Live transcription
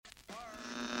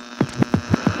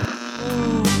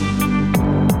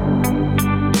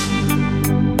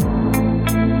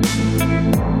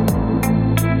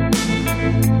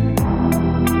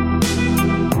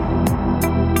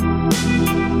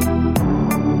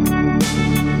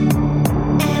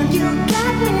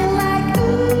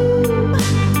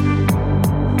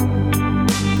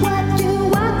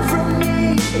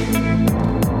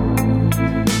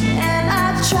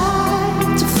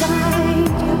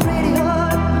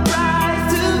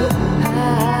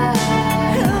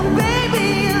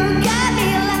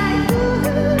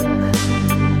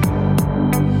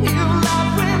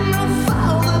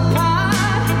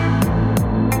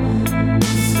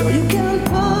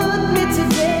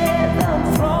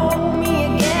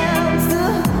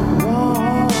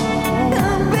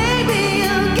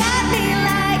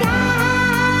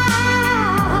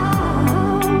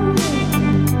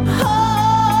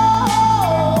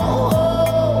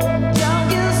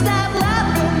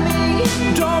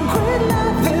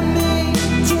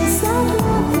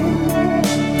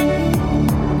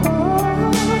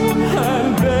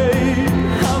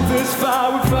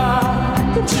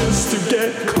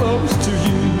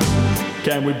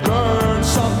Can we burn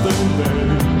something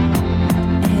there?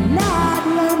 And I'd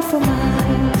run for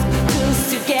miles just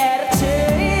to get a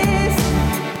taste.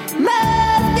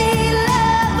 Must be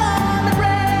love on the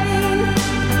brain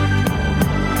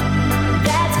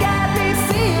that's got me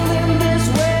feeling this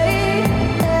way.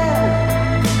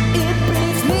 It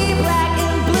bleeds me black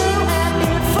and blue and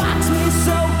it fucks me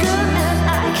so good and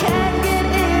I can't get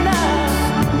enough.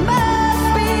 Must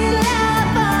be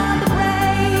love on the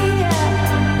brain,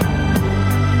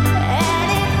 and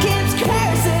it keeps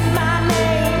cursing my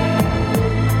name.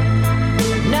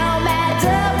 No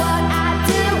matter what I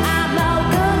do, I'm no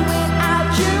good without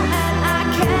you, and I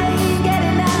can't get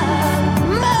enough.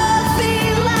 Must be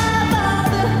love on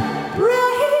the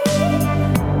brain.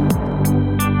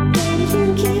 Then you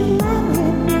keep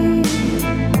loving me.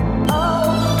 Oh,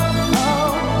 oh,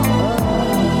 oh.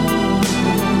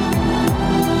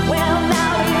 Well,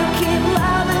 now you keep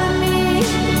loving me.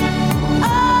 Oh,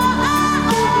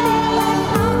 oh, oh,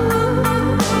 oh.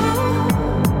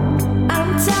 I'm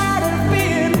tired of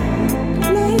being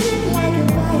played like a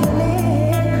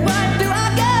violin. What do I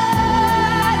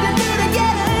got to do to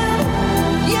get in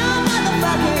your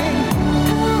motherfucking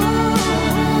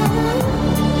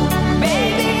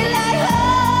baby, like oh,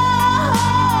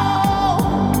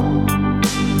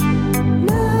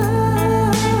 no.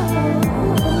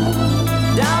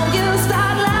 Don't you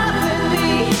start loving me.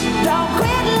 Don't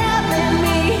quit loving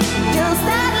me. Just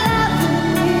start loving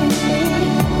me.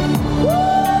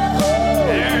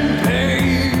 Woo-hoo. And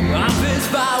pain If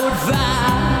I would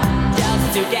fight just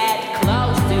to get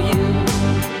close to you,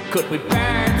 could we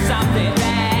burn something,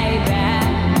 baby?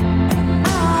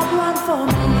 I'd run for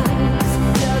miles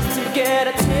just to get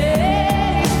a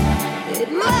taste. It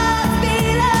must be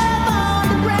love on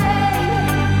the brain,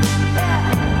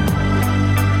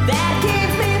 that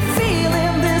keeps me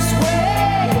feeling this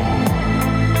way.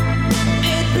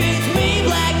 It beats me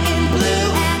black and blue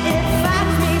and it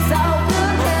fucks me so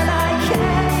good and I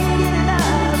can't get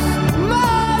enough.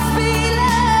 Must be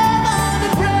love on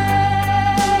the brain.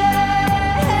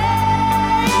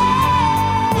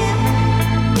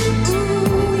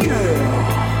 Ooh, yeah.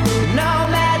 No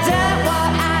matter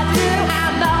what I do,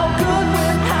 I'm no good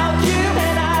without you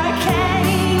and I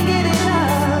can't get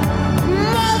enough.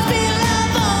 Must be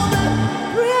love on the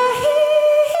brain.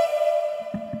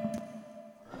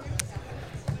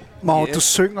 Maur, du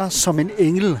synger som en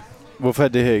engel. Hvorfor er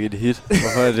det her ikke et hit?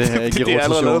 Hvorfor er det her ikke i Det er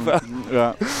allerede lavet rotation?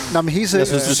 Ja. Nå, men helt Jeg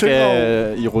synes, du du synger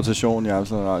skal i rotation i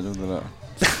Amsterdam Radio, det der.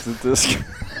 Det skal...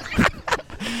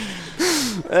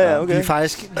 Ja, Vi okay. er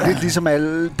faktisk lidt ligesom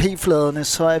alle P-fladerne,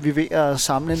 så er vi ved at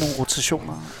samle nogle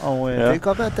rotationer. Og det kan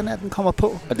godt være, at den kommer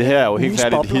på. Og det her er jo helt Ugens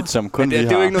færdigt et bobler. hit, som kun Det vi er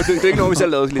jo har. ikke noget, det er ikke noget, vi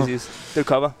selv lavede, skal lige siges. Det er et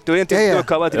cover. Det var Ja, ja. et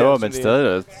cover af det Jo, der, men som vi- stadig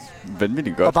er det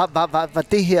vanvittigt godt. Og var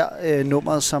det her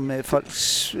nummeret, som folk...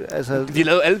 Altså, Vi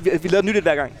lavede et nyt et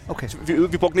hver gang. okay.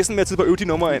 Vi brugte næsten mere tid på at øve de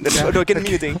numre ind. Det var igen min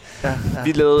idé. Ja.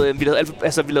 Vi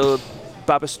lavede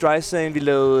Barbra Streisand, vi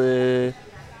lavede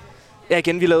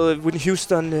Whitney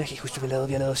Houston, jeg kan ikke huske, hvad vi lavede.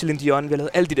 Vi har lavet Celine Dion, vi har lavet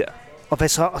alle de der. Og hvad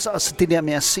så? Og så det der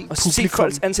med at se Og se publikum.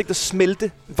 folks ansigter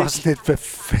smelte. Bare sådan lidt, hvad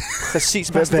Præcis.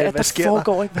 Hvad- hvad der sker der?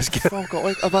 foregår ikke? Hvad foregår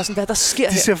ikke? Og bare sådan, hvad der sker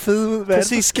de her? ser fede ud. Hvad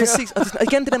Præcis, sker? præcis. Og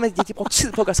igen det der med, at de brugte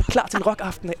tid på at gøre sig klar til en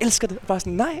rockaften. Jeg elsker det. Og bare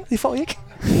sådan, nej, det får I ikke.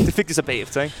 Det fik de så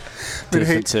bagefter, ikke? Det Men er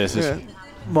hey, fantastisk. Ja.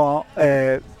 Maur,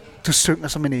 du synger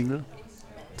som en engel.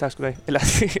 Tak skal du have. Eller,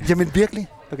 Jamen virkelig.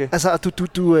 okay. Altså,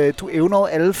 du evner jo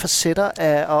alle facetter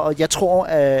af, og jeg tror,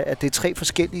 at det er 3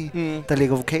 forskellige, der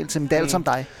lægger vokal til, men det er alt sammen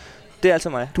dig. Det er altså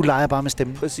mig. Du leger bare med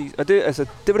stemmen. Præcis. Og det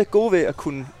var det gode ved at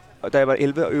kunne, da jeg var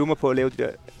 11, og øve mig på at lave de der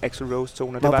Axl Rose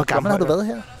toner. Hvor gammel har du været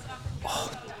her?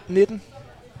 19.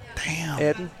 Damn.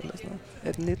 18 eller sådan noget.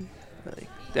 18, 19. Jeg ved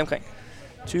ikke. Det er omkring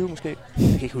 20 måske. Jeg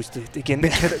kan ikke huske det igen.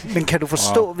 Men kan du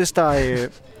forstå, hvis der...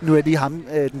 nu er lige ham,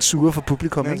 den sure for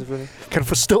publikum, Ja, ikke? selvfølgelig. Kan du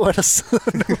forstå, at der sidder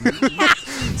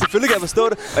Selvfølgelig kan jeg forstå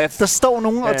det. Og der står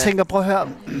nogen og Ja. tænker, prøv at høre,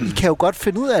 I kan jo godt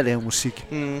finde ud af at lave musik.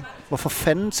 Mm. Hvorfor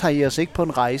fanden tager I os ikke på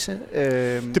en rejse?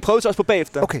 Det prøvede vi så også på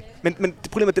bagefter. Okay. Men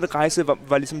det problem er, at den rejse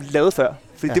var ligesom lavet før.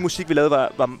 Fordi det musik, vi lavede,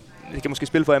 var jeg kan måske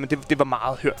spille for jer, men det var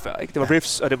meget hørt før, ikke? Det var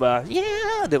riffs, og det var...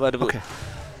 det var, du ved... Okay.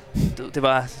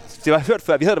 Det var hørt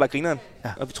før. Vi havde det bare grineren. Ja.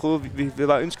 Og vi troede, vi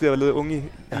var ønsket, at jeg var lidt unge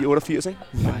i 88, ikke?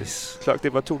 Nice. Klok,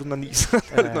 det var 2009, så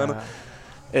det var noget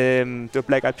andet. Det var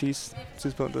Black Eyed Peas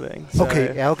tidspunktet der, ikke? Så,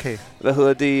 Okay, ja, okay. Hvad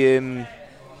hedder det?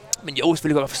 Men jo,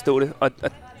 selvfølgelig godt forstå det. Og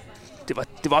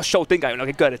det var også sjovt dengang, jeg nok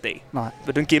ikke gør det i dag. Nej.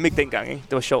 Det var en gimmick dengang, ikke?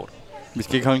 Det var sjovt. Vi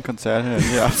skal ikke holde en koncert her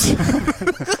i aften.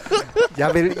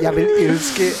 Jeg vil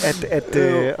elske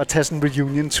at tage sådan en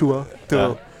reunion-tur. Ja.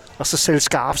 Og så sælge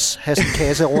scarves. Have sådan en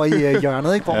kasse over i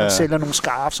hjørnet, ikke? Hvor man sælger nogle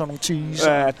scarves og nogle tees.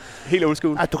 Ja, helt old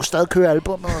school. Du kan stadig køre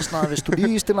albumet og sådan noget. Hvis du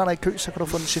lige stiller dig i kø, så kan du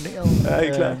få den generet. Ja,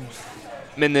 helt klart.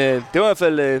 Men det var i hvert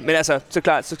fald... men altså, så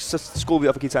klart, så skruede vi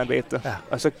op på gitaren bagefter. Ja.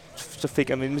 Og så fik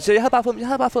jeg min... Så jeg havde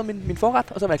bare fået min forret,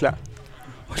 og så var jeg klar.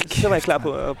 Så var jeg klar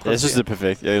på at prøve. Jeg synes, det er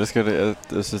perfekt. Jeg elsker det.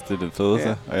 Jeg synes, det er det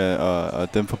fedeste. Ja.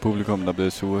 Og dem fra publikum, der bliver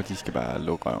sure, de skal bare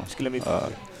lukke røven.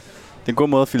 Det er en god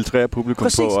måde at filtrere publikum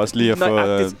på, også lige at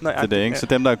få det, ikke? Så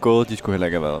dem, der er gået, de skulle heller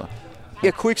ikke have været der.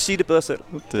 Jeg kunne ikke sige det bedre selv.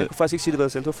 Jeg kunne faktisk ikke sige det bedre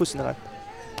selv. Du har fuldstændig ret.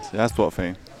 Så jeg er stor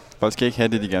fan. Folk skal ikke have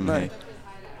det, de gerne vil have.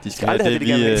 De skal aldrig have det, vi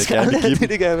gerne vil give dem.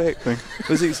 Det gerne vil have.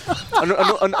 Præcis.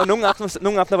 Og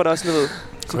nogle aftener var der også noget...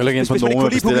 Du kan heller ikke ind på nogen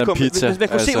og bestille en pizza. Hvis man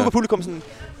kunne se ud på publikum sådan...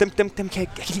 Dem kan jeg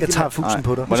ikke lide. Jeg tager fusen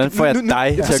på dig. Hvordan får jeg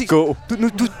dig til at gå?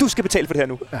 Du skal betale for det her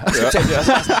nu.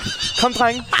 Kom,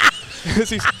 drenge.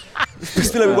 Præcis. Vi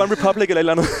spiller vi One Republic eller et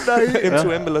eller andet.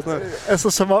 M2M eller sådan noget. Altså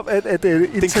som om, at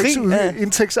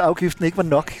indtægtsafgiften ikke var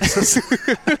nok.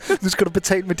 Nu skal du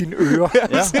betale med dine ører.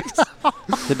 Ja.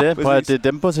 Det er det. Prøv at det er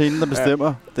dem på scenen, der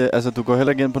bestemmer. Det, altså, du går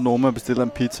heller ikke ind på Noma og bestiller en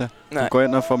pizza. Du går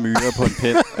ind og får myrer på en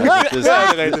pind.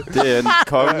 Altså, det er en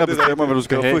kongen, der bestemmer, hvad du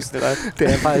skal have.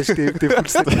 Det er faktisk det er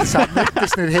fuldstændig det samme. Det er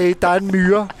sådan et, hey, der er en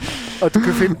myre, og du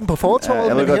kan finde den på fortorvet.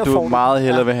 Jeg ved godt, du meget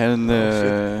hellere vil have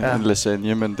en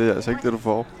lasagne, men det er altså ikke det, du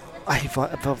får. Ej, prøv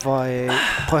at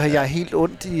høre, jeg er helt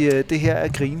ondt i det her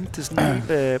at grine. Det er sådan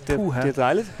helt puha. Det er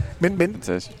dejligt. Men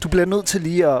du bliver nødt til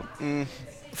lige at...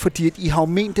 Fordi I har jo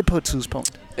ment det på et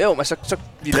tidspunkt. Jo, men så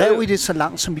vi drev I det så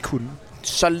langt, som vi kunne?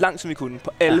 Så langt, som vi kunne,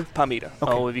 på alle parametre.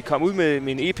 Okay. Og vi kom ud med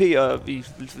en EP, og vi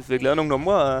fik lavet nogle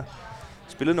numre, og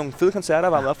spillede nogle fede koncerter,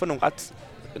 og var op for nogle ret...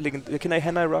 Jeg kender I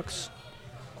Hannah Rocks?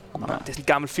 Det er sådan en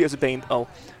gammel 80'er band, og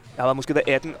jeg var måske der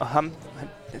 18, og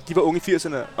de var unge i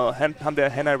 80'erne, og ham der,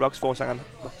 Hannah Rocks forsangeren,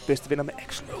 var bedste venner med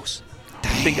Axl Rose.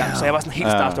 Dengang, så jeg var sådan helt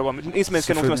starstruck om. Den eneste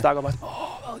menneske, jeg nogensinde var stark om, var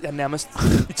jeg er nærmest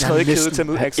i tredje kæde til at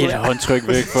møde Axl. Et håndtryk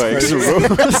væk for Axl Rose.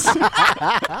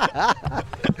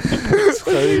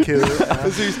 Tredje kæde,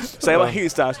 præcis. Så jeg var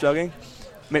helt starstruck, ikke?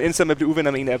 Men endte så med at blive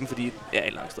uvenner med en af dem, fordi... Ja,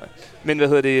 en lang historie. Men hvad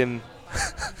hedder det...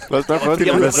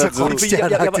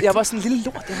 Jeg var sådan en lille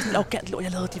lort. Jeg var sådan en arrogant lort.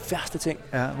 Jeg lavede de værste ting.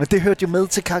 Ja, men det hørte jo med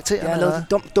til karakteren. Jeg lavede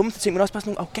de dummeste ting, men også bare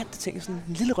sådan nogle arrogante ting. Sådan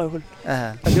en lille røvhul. Ja.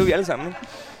 Og det var vi alle sammen, ikke?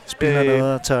 Spiller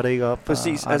noget og tør det ikke op.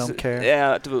 Præcis. I don't care.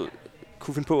 Ja, du ved...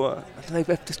 Kunne finde på at... Jeg ved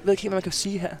ikke helt, hvad man kan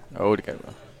sige her. Det kan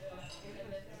godt.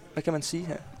 Hvad kan man sige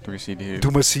her? Du kan sige det hele.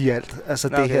 Du må sige alt. Altså,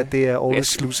 det her, det er all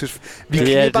exclusive.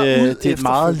 Det er et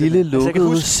meget lille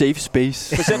lukket safe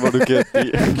space, hvor du kan...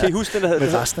 Kan I huske,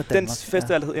 den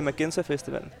festival, der hed Emergenza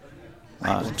Festivalen?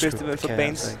 Nej, en festival for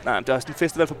bands. Nej, det er også en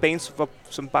festival for bands,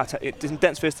 som bare tager... Det er sådan en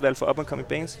dansk festival for up-and-coming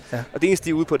bands. Ja. Og det eneste, de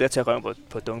er ude på, det er at tage røven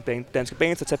på danske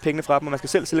bands, og tage pengene fra dem, og man skal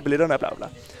selv sælge billetterne og bla bla.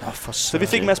 Så vi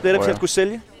fik en masse billetter, vi skulle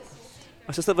sælge.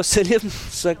 Og så i stedet for at sælge dem,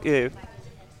 så...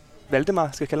 Valdemar,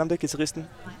 skal jeg kalde ham det, guitaristen,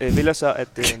 vælger så at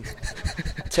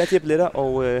tage de her billetter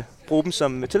og bruge dem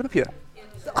som tællepapir.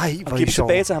 Ej, og give dem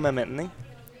tilbage til ham af manden, ikke?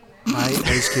 Nej,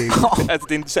 hvor I skal ikke. Altså,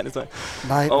 det er en sand historie.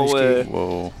 Nej, hvor I skal ikke.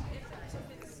 Wow.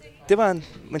 Det var en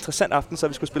interessant aften, så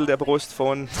vi skulle spille der på Rust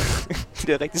foran de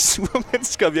der rigtig sure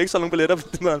mennesker, og vi har ikke så nogle billetter,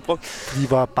 det man brugt. Vi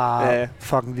var bare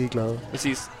fucking ligeglade.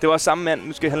 Præcis. Det var samme mand,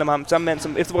 nu skal jeg handle om ham, samme mand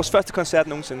som efter vores første koncert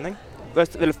nogensinde, ikke?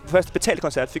 Første betalte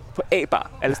koncert fik på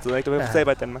A-bar alle steder, ikke? Det var på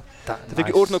A-bar i Danmark. Der fik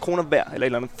vi 800 kroner hver,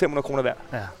 eller 500 kroner hver.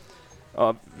 Ja.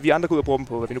 Og vi andre går ud og bruger dem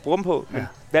på, hvad vi nu bruger dem på. Men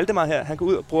Valdemar her, han går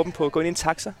ud og bruger dem på at gå ind i en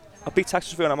taxa, og bede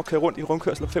taxichaufføren om at køre rundt i en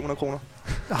rundkørsel for 500 kroner.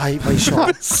 Nej, hvor I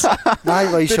sjovt. Nej,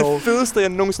 hvor I sjovt. Det er det fedeste, jeg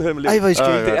nogensinde har hørt med livet. Ej, hvor I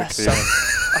skægt. Det er så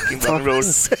fucking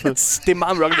rock'n'roll. Det er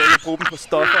meget rock'n'roll at bruge dem på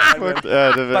stoffer.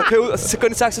 Bare køre ud, og så går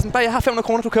ind i taxa sådan, bare jeg har 500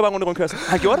 kroner, du kører bare rundt i rundkørsel.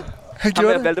 Han gjorde det. Han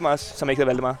gjorde det? Valdemar, som ikke hedder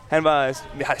Valdemar. Han var... Jeg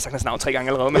har sagt hans navn 3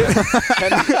 gange allerede, men...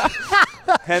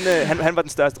 han var den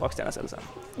største rockstjerne af alle sammen.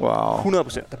 Wow.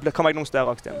 100%. Der kommer ikke nogen større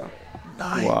rockstjerner.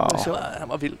 Nej, wow. Han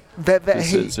var vild.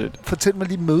 Hey, fortæl mig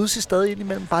lige, mødes I stadig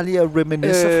indimellem? Bare lige at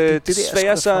reminisce. Det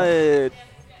desværre så...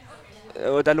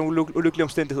 der er nogle ulykkelige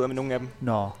omstændigheder med nogle af dem.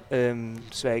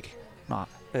 Desværre ikke. Nej.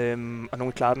 Og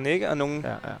nogle klarer den ikke, og nogle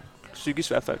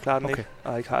psykisk i hvert fald klarer den ikke.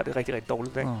 Og ikke har det rigtig, rigtig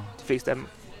dårligt. Ikke? De fleste af dem.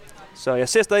 Så jeg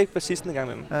ser stadig bassisten en gang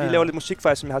med dem. Vi laver lidt musik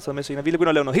faktisk, som jeg har taget med senere. Vi begynder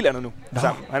at lave noget helt andet nu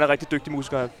sammen. Han er rigtig dygtig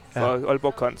musiker for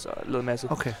Aalborg Kons og lavet en masse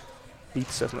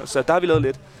beats og sådan noget. Så der har vi lavet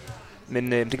lidt.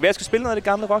 Men det kan være, at jeg skal spille noget af det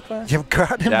gamle rock, hva'? Jamen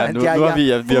gør det, mand. Nu har vi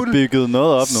har bygget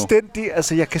noget op nu.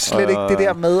 Altså, jeg kan slet ikke det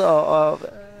der med at...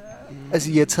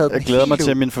 Altså, jeg har taget jeg glæder mig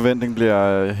til, at min forventning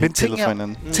bliver helt til fra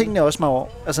hinanden. Tingene er også mig over.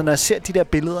 Altså, når jeg ser de der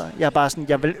billeder, jeg er bare sådan,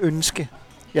 jeg vil ønske,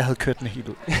 jeg havde kørt den helt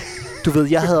ud. Du ved,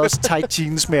 jeg havde også tight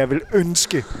jeans, men jeg vil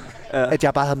ønske, at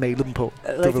jeg bare havde malet dem på.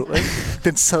 Du ved, ikke?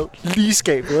 Den sad lige i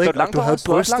skabet, ikke? Du havde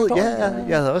brystet. Ja,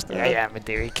 jeg havde også. Ja, men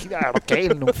det er jo ikke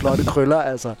galt nogle flotte krøller,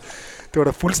 altså. Det var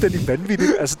da fuldstændig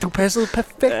vanvittigt. Altså, du passede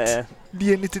perfekt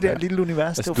lige ind i det der lille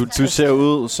univers. Altså, du ser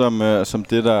ud som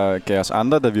det, der gav os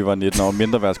andre, da vi var 19 år,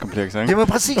 mindre værtskompleks, ikke? Jamen,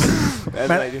 præcis.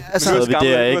 Så sidder vi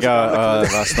der, ikke? Og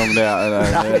var sådan nogle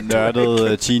der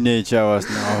nørdede teenager, og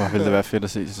sådan, ville det være fedt at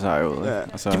se sig sej ud.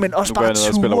 Og så, men også bare ture.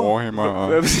 Og spiller Warhammer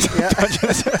og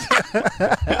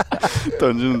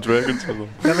Dungeons & Dragons.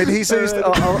 Ja, men helt seriøst,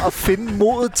 at finde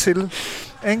modet til...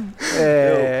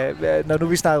 når nu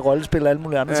vi snakker rollespil og alle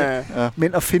mulige andre ting. Ja.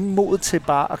 Men at finde mod til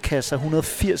bare at kaste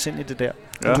 180 ind i det der.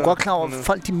 Ja. Du er godt klar over, at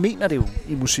folk de mener det jo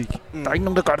i musik. Der er ikke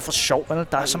nogen, der gør det for sjov. Eller?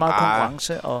 Der er så meget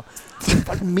konkurrence, og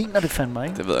folk mener det fandme,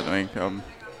 ikke? Det ved jeg nu ikke om.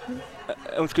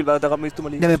 Undskyld, hvad der mest du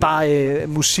mig lige? Jamen bare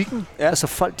musikken. Ja. Altså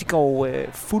folk, de går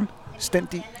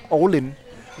fuldstændig all in.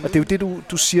 Og det er jo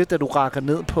det, du siger, da du rakker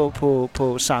ned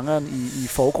på sangeren i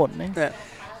forgrunden, ikke?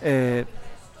 Ja.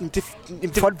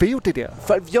 Folk ved jo det der.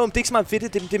 Men det er ikke så meget ved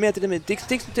det. Det er mere det der med... Det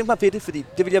er ikke meget ved det, fordi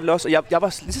det vil jeg vel også... Og jeg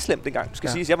var lige så slemt dengang, skal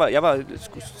siges. Jeg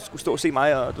skulle stå og se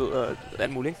mig og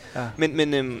alt muligt. Ja. Men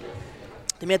det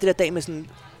er mere det der dag med sådan...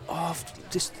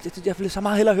 jeg vil så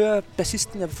meget hellere høre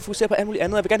bassisten. Jeg vil fokusere på alt muligt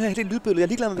andet. Jeg vil gerne høre hele lydbilledet. Jeg er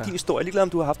ligeglad med din historie. Jeg er ligeglad, om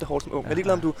du har haft det hårdt som ung. Jeg er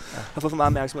ligeglad, om du har fået for meget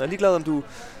opmærksomhed. Jeg er ligeglad, om du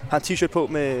har en t-shirt på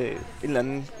med en eller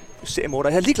anden seriemorder.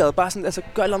 Jeg er ligeglad. Bare sådan, altså,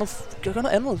 gør noget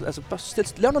andet. Altså, bare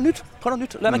lav noget nyt. Prøv noget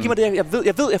nyt. Lad mig give mig det. Jeg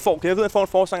ved, jeg får det. Jeg ved, jeg får en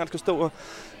forsanger, der skal stå og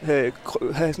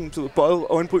have sådan bøjet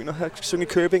øjenbryn og synge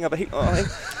Curbing og være helt...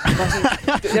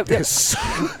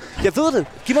 Jeg ved det.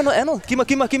 Giv mig noget andet. Giv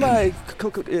mig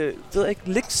ved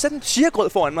ikke, sæt en chiagrød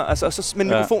foran mig, altså, og så med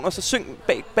en mikrofon, og så syng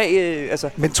bag altså.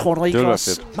 Men tror du ikke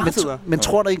også,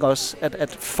 tror du ikke også,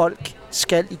 at folk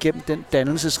skal igennem den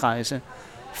dannelsesrejse,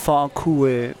 for at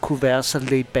kunne være så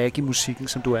laid back i musikken,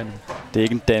 som du er nu? Det er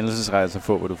ikke en dannelsesrejse at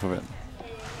få, hvad du forventer.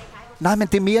 Nej, men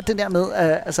det er mere det der med,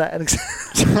 altså...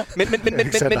 men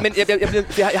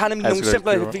jeg har nemlig nogle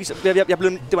eksempler.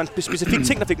 Det var en specifik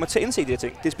ting, der fik mig til at indse de her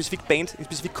ting. Det er en specifik band, en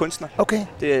specifik kunstner. Okay.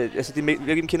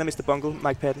 Jeg kender Mr. Bungle,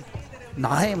 Mike Patton.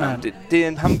 Nej, man. Det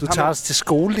er ham, du tager os til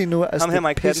skole lige nu. Altså, ham her,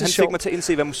 Mike Patton, han fik mig til at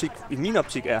indse, hvad musik i min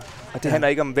optik er. Og det handler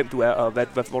ikke om, hvem du er, og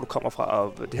hvor du kommer fra.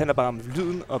 Og det handler bare om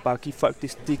lyden, og bare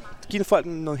give folk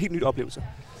noget helt nyt oplevelse.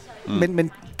 Men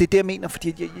det er det, jeg mener,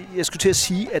 fordi jeg skulle til at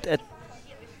sige, at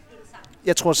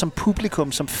jeg tror, som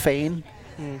publikum, som fan,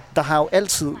 der har jo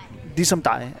altid, ligesom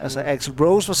dig, altså Axl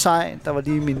Rose var sej, der var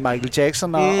lige min Michael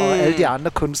Jackson og alle de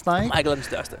andre kunstnere, ikke? Michael er den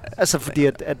største. Altså, fordi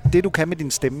at det, du kan med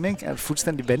din stemme, ikke, er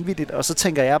fuldstændig vanvittigt. Og så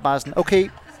tænker jeg bare sådan, okay,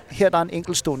 her der er en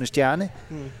enkeltstående stjerne.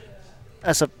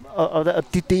 Altså, og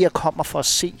det er det, jeg kommer for at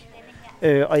se.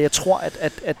 Og jeg tror,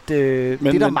 at det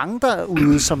er der mange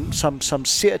derude, som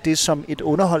ser det som et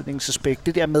underholdningsaspekt.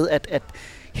 Det der med, at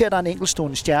her der er en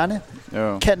enkeltstående stjerne,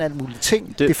 kan alle mulige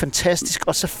ting, det er fantastisk,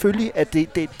 og selvfølgelig er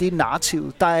det er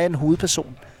narrativet. Der er en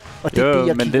hovedperson, og det er det,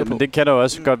 jeg kigger på. Men det kan der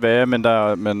også godt være,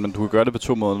 men du kan gøre det på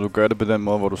to måder. Du kan gøre det på den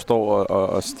måde, hvor du står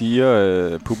og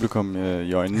stiger publikum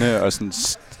i øjnene, og sådan,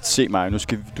 se mig,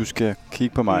 du skal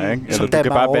kigge på mig, ikke? Eller du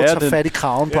kan bare bære den fat i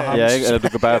kraven på ham. Ja, ikke? Eller du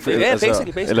kan bare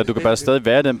eller du kan bare stadig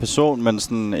være den person, men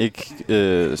sådan ikke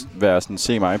være sådan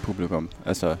se mig publikum.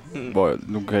 Altså hvor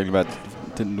nu kan jeg ikke være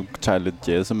nu tager jeg lidt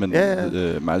jazz, men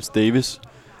Miles Davis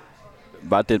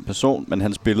var den person, men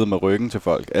han spillede med ryggen til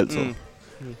folk altid.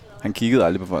 Han kiggede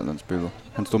aldrig på folk, når han spillede.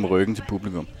 Han stod med ryggen til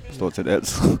publikum, stort set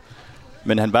altid.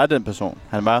 Men han var den person.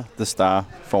 Han var the star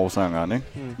forsangeren, ikke?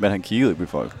 Men han kiggede ikke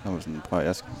på folk. Han var sådan, prøv,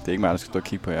 det er ikke mig, der skal stå og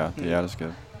kigge på jer. Det er jer, der skal...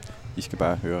 I skal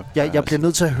bare høre. Jeg bliver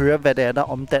nødt til at høre, hvad det er, der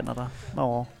omdanner dig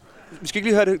derovre. Vi skal ikke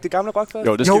lige høre det gamle rock først?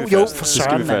 Jo, det skal vi først. For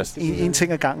søren, mand. En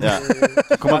ting ad gangen. Ja.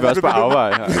 Det kommer vi også på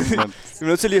afvej her. Vi er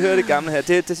nødt til lige at høre det gamle her.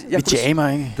 Vi jammer,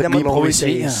 ikke? Vi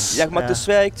improviserer. Jeg måtte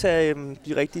desværre ikke tage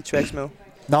de rigtige tracks med.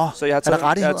 Nå, så jeg har taget, er der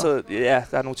rettigheder? Ja,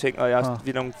 der er nogle ting, og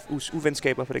vi er nogle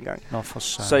uvenskaber på den gang. Nå, for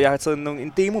søren. Så jeg har taget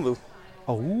en demo med.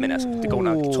 Men altså, det går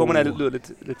nok. Trommerne lyder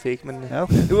lidt fake, men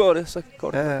udover det, så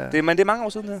går det. Men det er mange år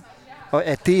siden her. Og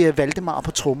er det Valdemar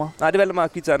på trommer? Nej, det er Valdemar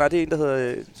på guitar. Nej, det er en, der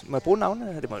hedder... Må jeg bruge navnet?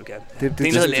 Ja, det må jeg gerne. Det er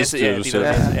en, der hedder Lasse.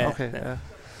 Ja, okay.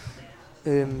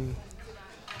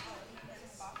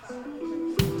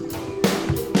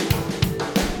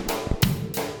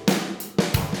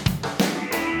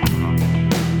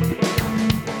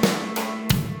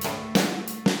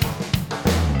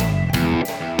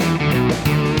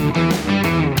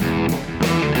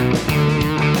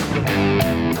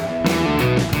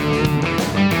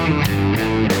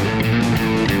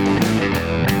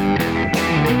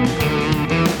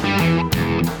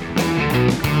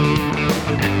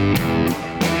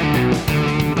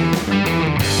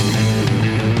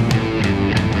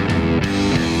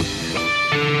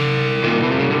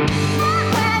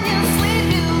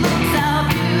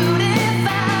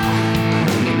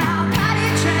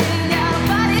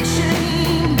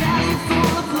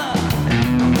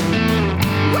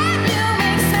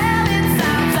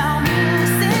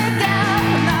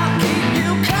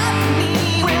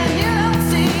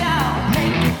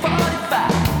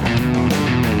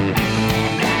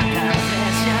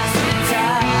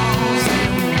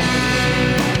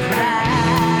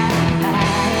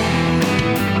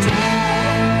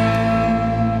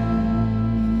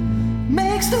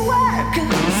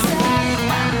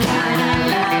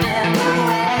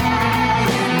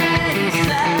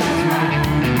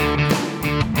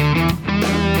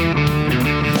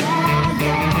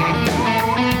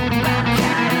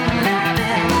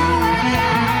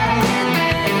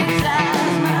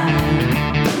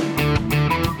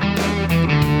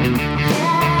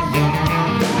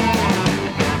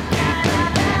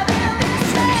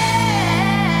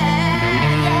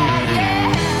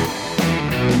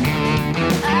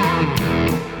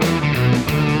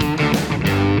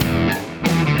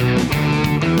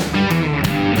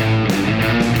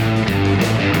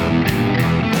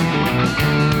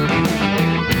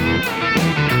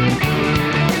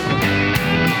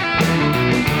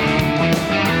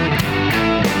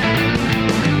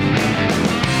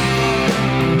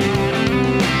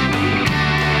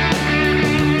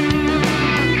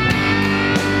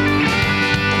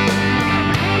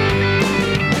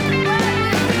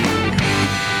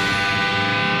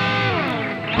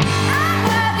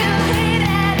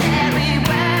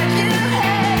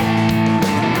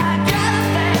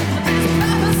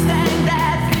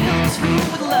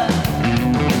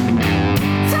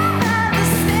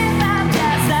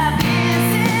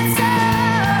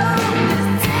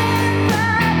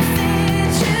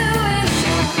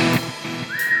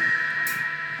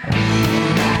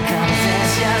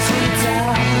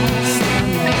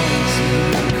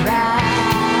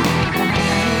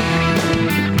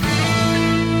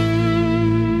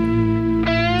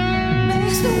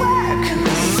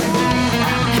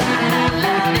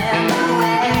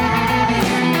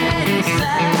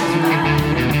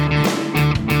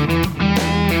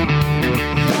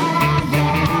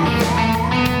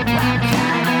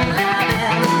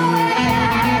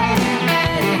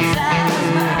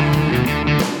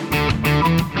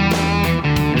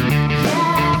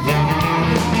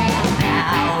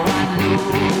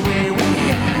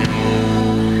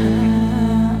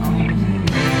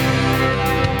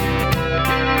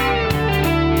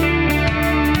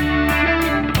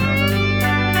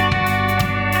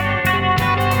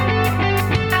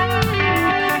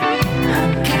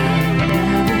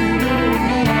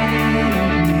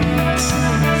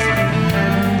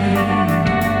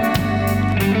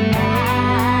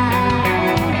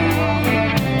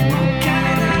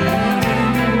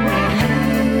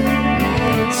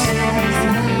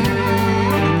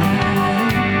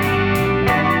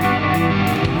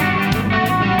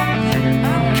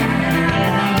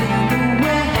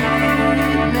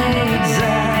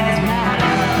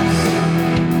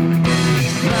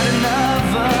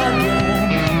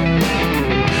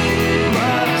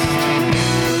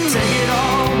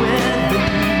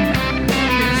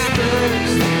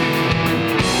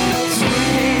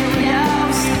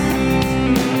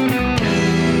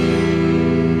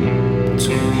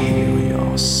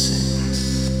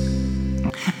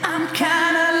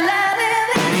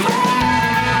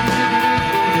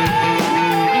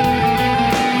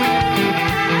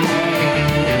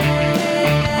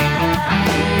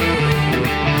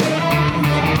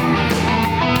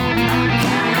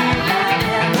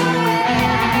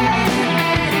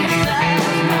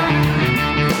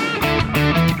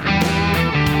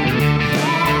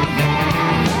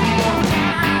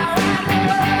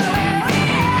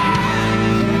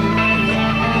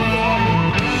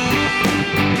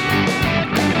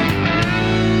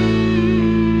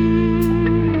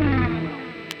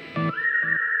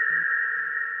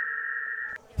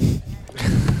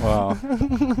 Wow.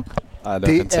 Ej,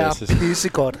 det er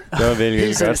pissegodt. Det var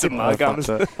virkelig godt. Det er meget gammelt.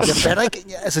 Jeg fatter ikke,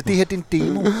 altså det her, det er en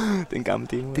demo. Det er en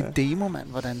gammel demo, Det er en demo, mand.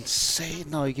 Hvordan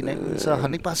satan originalen? Så har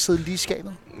den ikke bare siddet lige i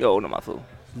skabet? Jo, den er meget fed.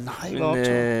 Nej, hvor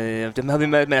optaget. Dem havde vi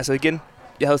med, men altså igen,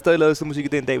 jeg havde stadig lavet sådan musik i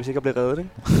den dag, hvis jeg ikke blev reddet, ikke?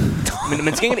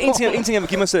 men til gengæld, en ting, jeg vil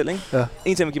give mig selv, ikke? Ja. En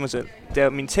ting, jeg vil give mig selv, det er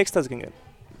mine tekster til gengæld.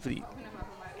 Fordi,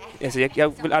 altså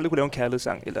jeg vil aldrig kunne lave en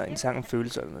kærlighedssang, eller en sang om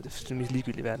følelser, eller noget. Det er det mest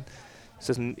ligegyldige i verden.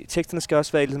 Så sådan, teksterne skal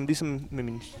også være ligesom med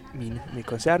mine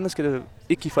koncerterne, skal det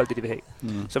ikke give folk det, de vil have.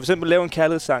 Så for eksempel lave en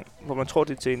kærlighedssang, hvor man tror,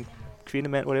 det er til en kvinde,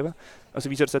 mand, whatever, og så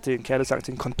viser det sig til en kærlighedssang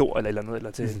til en kondor eller eller andet,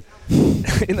 eller til et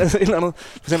eller andet.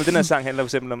 For eksempel den her sang handler for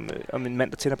eksempel om en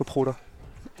mand, der tænder på prutter.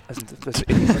 Altså,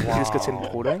 en skal tænde på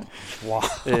prutter, ikke? Wow.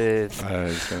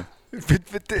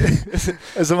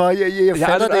 Altså, jeg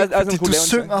fatter det ikke, fordi du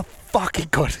synger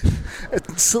fucking godt. At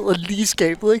den sidder lige i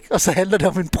skabet, ikke? Og så handler det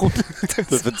om en brud. Det er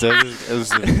fantastisk.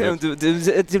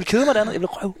 Det vil kede mig det andet. Jeg vil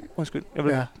undskyld. Jeg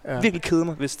vil virkelig kede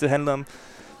mig, hvis det handler om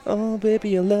oh baby,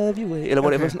 I love you, eller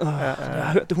whatever. Sådan, jeg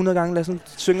har hørt det 100 gange, lad os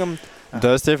synge om... Det er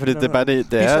også det, fordi det er bare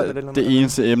det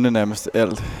eneste emne nærmest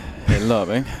alt handler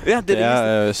om, ikke? Ja, det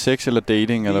er sex eller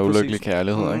dating eller ulykkelig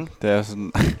kærlighed, ikke? Det er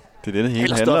sådan... Det er det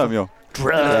hele handler om, jo.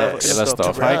 Eller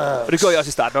stoffer, ikke? Og det gjorde jeg også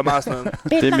i starten, det var meget sådan noget.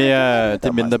 Det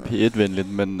er mindre P1-venligt,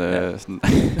 men sådan...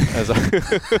 altså...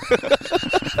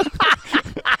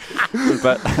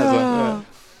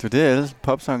 Det er det, alle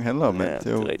popsang handler om, ikke? Det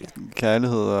er jo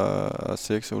kærlighed og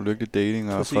sex og ulykkelig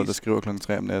dating og folk, der skriver kl.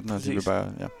 3 om natten, og de vil bare...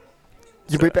 Ja.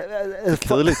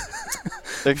 Kedeligt.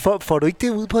 Får du ikke det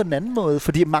ud på en anden måde?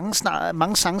 Fordi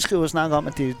mange sangskrivere snakker om,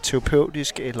 at det er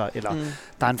terapeutisk, eller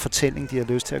der er en fortælling, de har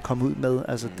lyst til at komme ud med.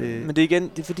 Altså det men det er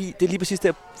igen, det er fordi, det er lige præcis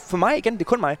det. For mig igen, det er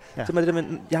kun mig. Ja. Så det der,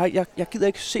 men jeg gider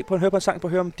ikke høre på en sang, på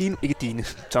at høre om dine, ikke dine,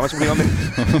 Thomas' problemer, men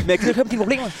jeg gider ikke høre om dine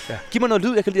problemer. Ja. Giv mig noget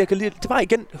lyd, jeg kan lide. Det var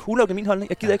igen, udelukkende min holdning.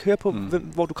 Jeg gider ikke høre på,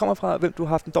 hvor du kommer fra, hvem du har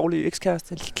haft en dårlig ekskæreste.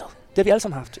 Jeg er ligeglad. Det har vi alle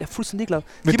sammen haft. Jeg er fuldstændig glad.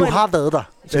 Men du har været der.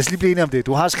 Lad os lige blive enige om det.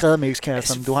 Du har skrevet med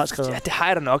ekskæresterne. Du har skrevet... Ja, det har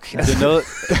jeg da nok. Det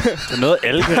er noget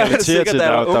alle kan relatere til.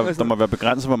 Der må være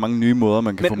begrænset, hvor mange nye måder,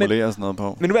 man kan formulere sådan noget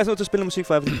på. Men nu er jeg så nødt til at spille musik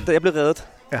for jer, da jeg blev reddet.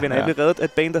 Venner, jeg blev reddet af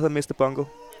et band, der hedder Mr. Bungle.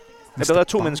 Jeg blev reddet af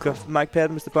 2 mennesker. Mike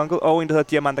Patton, Mr. Bungle, og en, der hedder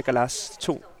Diamanda Galas.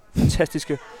 2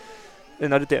 fantastiske...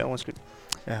 Nå, det er der, undskyld.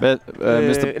 Ja. Eller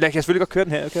jeg kan selvfølgelig godt køre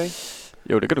den her, okay?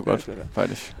 Jo, det kan du godt,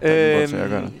 faktisk.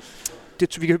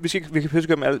 Vi kan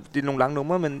pøse med det er nogle lange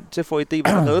numre, men til at få idé,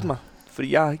 hvor der reddede mig.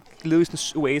 Fordi jeg har levet i sådan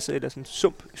en oase, eller sådan en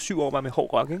sump, 7 år bare med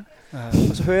hård rock, ikke?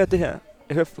 Og så hører jeg det her.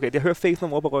 Jeg hører Faith No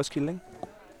More på Roskilde, ikke?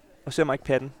 Og ser Mike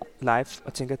Patton live,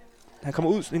 og tænker, han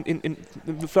kommer ud, en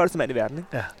flotteste mand i verden, ikke?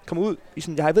 Ja. Kommer ud i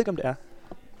sådan, jeg ved ikke om det er.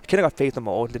 Jeg kender godt Faith No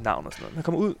More, lidt navn og sådan noget. Han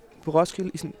kommer ud på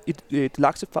Roskilde i sådan et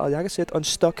laksefarvet jakkesæt og en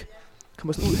stok.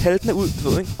 Kommer sådan ud, haltende ud, du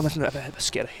ved, ikke? Og man sådan, hvad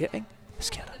sker der her, ikke? Hvad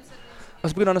sker der? Og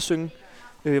så begynder han at synge.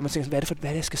 Man tænker, hvad er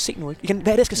det, jeg skal se nu, ikke? Igen,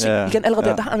 hvad er det, jeg skal se? Igen, allerede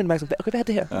der har han en opmærksomhed. Okay, hvad er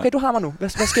det her? Okay, du har mig nu. Hvad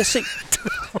skal jeg se?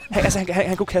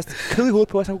 Han kunne kaste kød i hovedet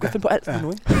på os. Han kunne finde på alt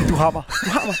nu, ikke? Du har mig.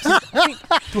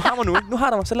 Du har mig nu, ikke? Nu har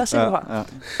du mig, så lad os se, hvad du har.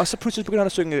 Og så pludselig begynder han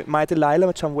at synge My Delilah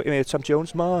med Tom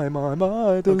Jones. My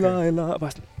Delilah. Og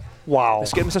bare sådan, wow. Hvad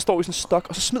sker der? Men så står vi sådan en stok,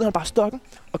 og så smider han bare stokken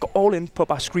og går all in på at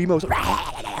bare screame og så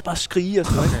bare skrige og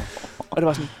sådan noget. Og det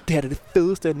var sådan, det her er det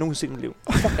fedeste, jeg nogensinde har set i mit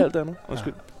liv. Fuck alt det andet.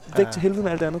 Undskyld. Væk til helvede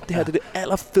med alt det andet. Det her det er det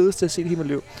allerfedeste, jeg har set i hele mit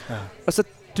liv. Ja. Og så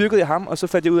dyrkede jeg ham, og så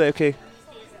fandt jeg ud af, okay.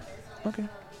 Der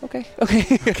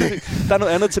er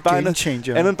noget andet til bare andet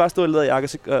end bare stå og lede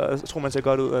jakke, og så tror man ser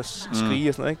godt ud og skrige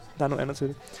og sådan noget, ikke? Der er noget andet til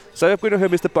det. Så jeg begyndte at høre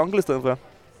Mr. Bungle i stedet for. Og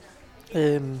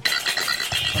det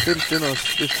er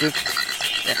noget... Det,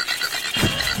 ja.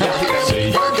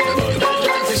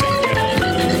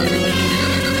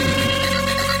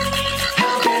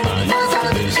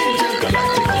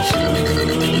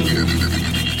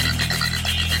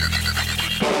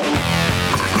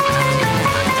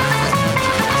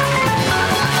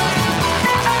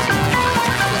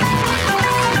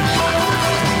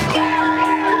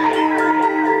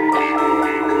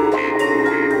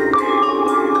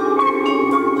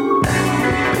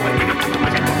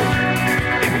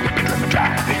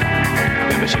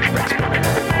 Mission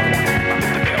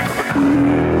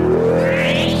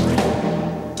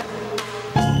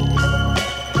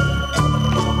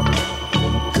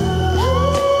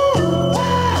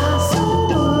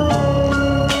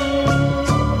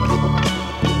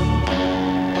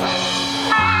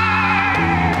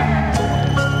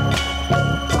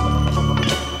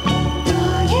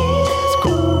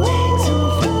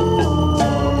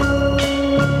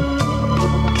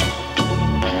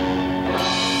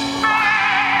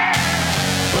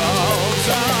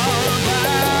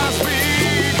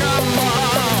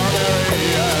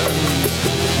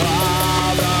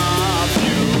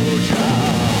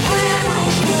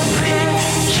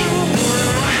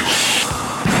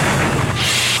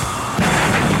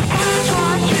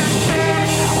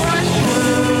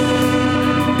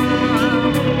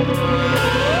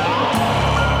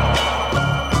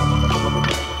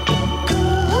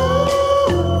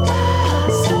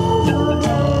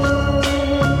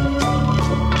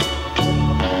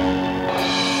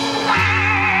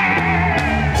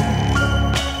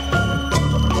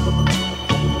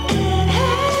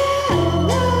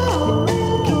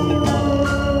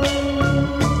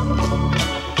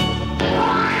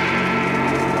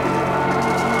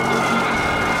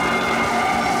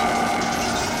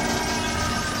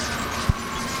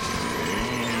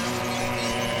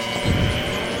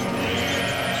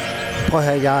Prøv at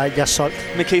høre, jeg er solgt.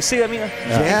 Men kan I se, hvad jeg mener?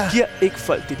 Ja. Jeg giver ikke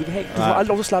folk det, de vil have. Du får aldrig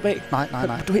lov til at slappe af. Nej.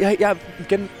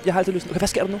 Jeg har altid lyst. Okay, hvad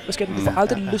sker der nu? Du får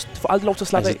aldrig lyst. Du får aldrig lov til at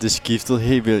slappe af. Det skiftede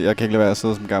helt vildt. Jeg kan ikke lade være at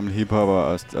sidde som gammel hiphopper,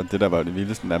 og det der var det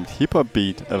vildeste nærmest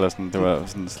hiphop-beat. Eller sådan, det var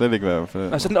sådan slet ikke værd for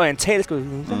det. Og sådan orientalsk. Og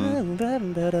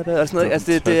sådan noget.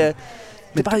 Altså, det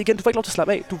er bare igen, du får ikke lov til at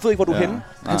slappe af. Du ved ikke, hvor du er henne.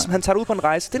 Han tager dig ud på en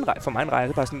rejse. Det er for mig en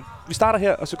rejse. Bare sådan, vi starter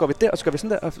her, og så går vi der, og så går vi sådan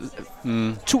der. Og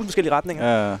 1000 forskellige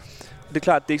retninger. Ja. Det er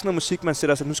klart, det er ikke sådan noget musik, man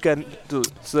sætter sig. Nu skal jeg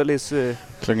sidde og læse...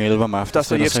 Klokken 11 om aftenen. Der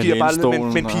står Jefski og bare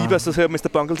med en pibe, og så hører Mr.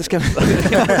 Bungle. Det skal man.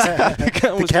 Det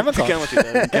kan man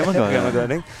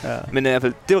godt, ikke? Ja. Men i hvert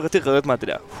fald, det reddede mig, det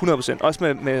der. 100%.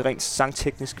 Også med rent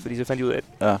sangteknisk, fordi så fandt jeg ud af, at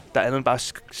der er andet end bare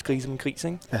skrige som en gris,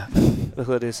 ikke? Ja. Hvad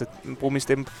hedder det? Så bruge min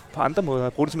stemme på andre måder.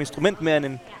 Bruge det som instrument mere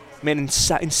end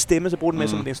en stemme, så bruge det mere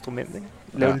som et instrument, ikke?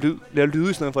 Lave lyd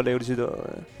i stedet for at lave det sit.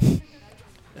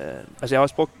 Altså jeg har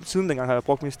også siden dengang har jeg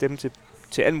brugt min stemme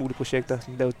til alle mulige projekter.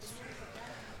 Sådan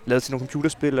lavet til nogle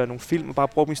computerspil eller nogle film, og bare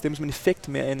brugt min stemme som en effekt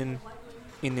mere end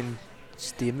en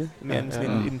stemme. Mere end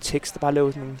sådan en tekst, der bare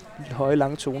laver sådan nogle høje,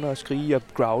 lange toner og skrige og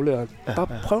growle og bare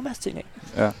prøve en masse ting af.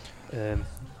 Ja. Det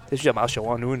synes jeg er meget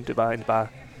sjovere nu, end det var bare...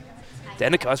 Det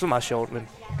andet kan også være meget sjovt, men...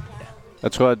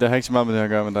 Jeg tror, at det har ikke så meget med det at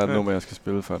gøre, men der er et nummer, jeg skal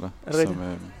spille for dig. Er det rigtigt?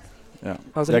 Ja.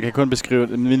 Jeg kan kun beskrive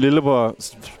det. Min lillebror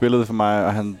spillede for mig,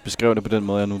 og han beskrev det på den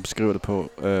måde, jeg nu beskriver det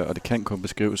på. Og det kan kun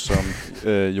beskrives som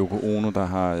Yoko Ono, der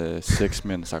har sex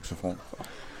med en saxofon.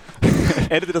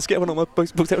 Er det, der sker på nummeret,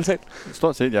 bogstaveligt talt?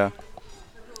 Stort set, ja.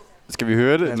 Skal vi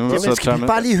høre det? Ja, nu skal vi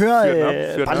bare lige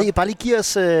høre... Bare lige give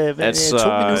os 2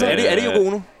 minutter. Er det Yoko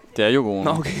Ono? Det er Yoko Ono.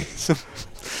 Nå, okay.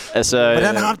 Altså,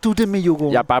 hvordan har du det med Yoko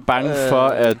Ono? Jeg er bare bange for,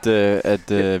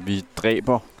 at vi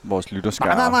dræber vores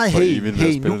lytterskare. Nej,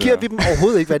 hey, nu giver vi dem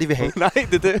overhovedet ikke, hvad de vil have. Nej,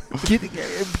 det er det.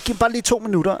 Giv bare lige 2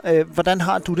 minutter. Hvordan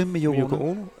har du det med Yoko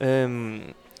Ono?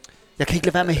 Jeg kan ikke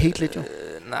lade være med hate lidt, jo.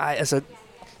 Nej, altså...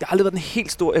 Jeg har aldrig været den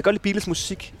helt store... Jeg kan godt lide Beatles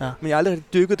musik, men jeg har aldrig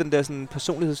dykket den der sådan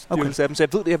personlighedsdyrkelse af dem, så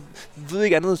jeg ved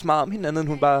ikke andet så meget om hende, andet end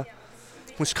hun bare...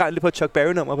 Hun skreg lidt på et Chuck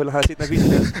Berry-nummer, eller har jeg set den her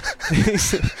video der?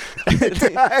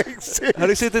 Det har jeg ikke set. Har du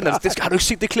ikke set den? Har du ikke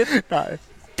set det klip? Nej.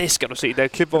 Det skal du se. Der er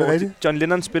et klip, hvor John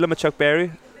Lennon spiller med Chuck Berry,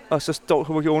 og så står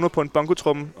Yoko Ono på en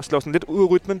bongotrumme og slår sådan lidt ud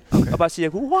af rytmen, og bare siger,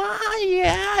 wow,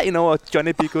 yeah, ind over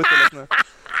Johnny B. Good eller sådan noget.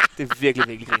 Det er virkelig,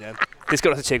 virkelig grinerende. Det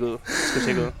skal du også tjekke ud.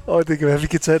 Det kan være, vi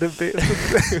kan tage dem der.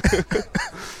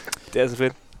 Det er så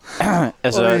fedt.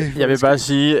 Altså, jeg vil bare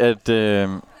sige, at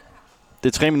det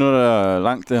er 3 minutter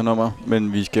langt, det her nummer,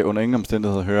 men vi skal under ingen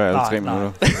omstændigheder høre alle 3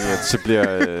 minutter. Så bliver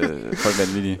folk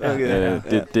vanvittige.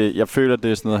 Okay, jeg føler,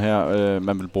 det er sådan noget her,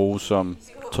 man vil bruge som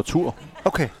tortur.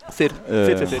 Okay. Fedt.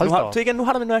 Nu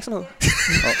har du min opmærksomhed.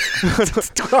 Du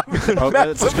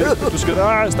skal...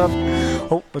 Stop.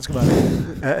 Hvad skal man?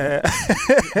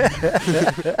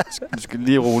 Du skal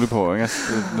lige roligt på, ikke?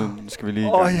 Nu skal vi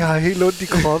lige... Jeg har helt ondt i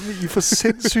kroppen. I er for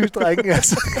sindssygt, drenge.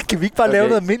 Altså, kan vi ikke bare lave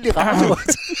noget almindeligt radio?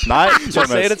 Nej, Thomas. Jeg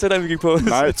sagde det til dig, vi gik på.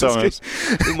 Nej, Thomas.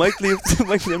 Du må ikke blive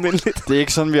almindeligt. Det er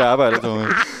ikke sådan, vi arbejder, Thomas.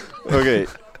 Okay.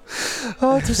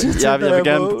 Jeg vil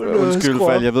gerne undskylde,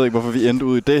 for jeg ved ikke, hvorfor vi endte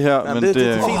ud i det her. Nej, men det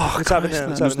er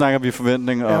fint. Nu snakker vi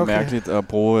forventning og mærkeligt at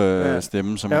bruge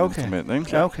stemmen som et instrument. Ikke?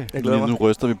 Ja, okay. Nu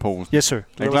ryster vi posen. Yes, sir.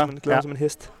 Glæder som en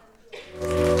hest.